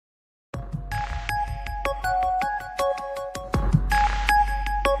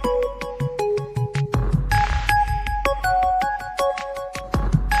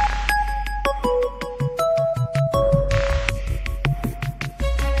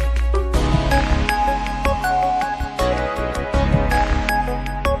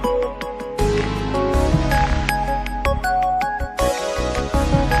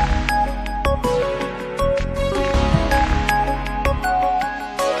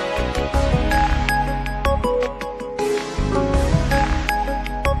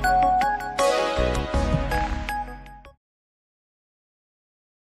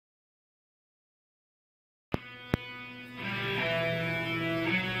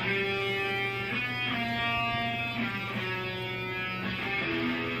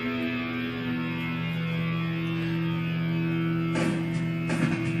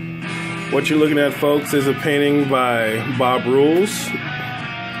What you're looking at, folks, is a painting by Bob Rules.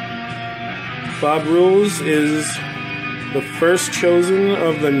 Bob Rules is the first chosen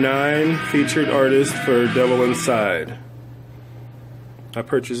of the 9 featured artists for Devil Inside. I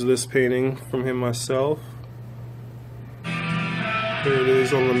purchased this painting from him myself. Here it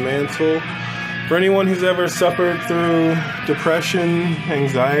is on the mantle. For anyone who's ever suffered through depression,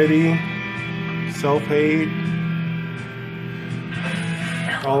 anxiety, self-hate,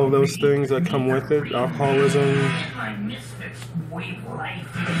 all of those things that come with it, alcoholism,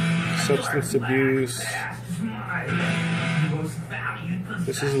 substance abuse,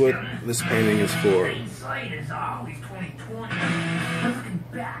 this is what this painting is for.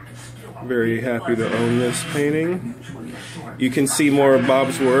 Very happy to own this painting. You can see more of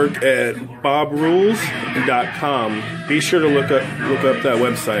Bob's work at bobrules.com. Be sure to look up that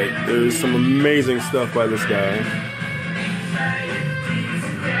website. There's some amazing stuff by this guy.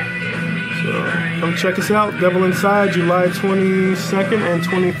 So come check us out, Devil Inside, July 22nd and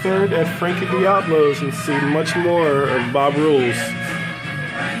 23rd at Franky Diablo's, and see much more of Bob Rules.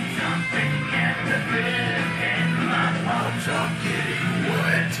 I'm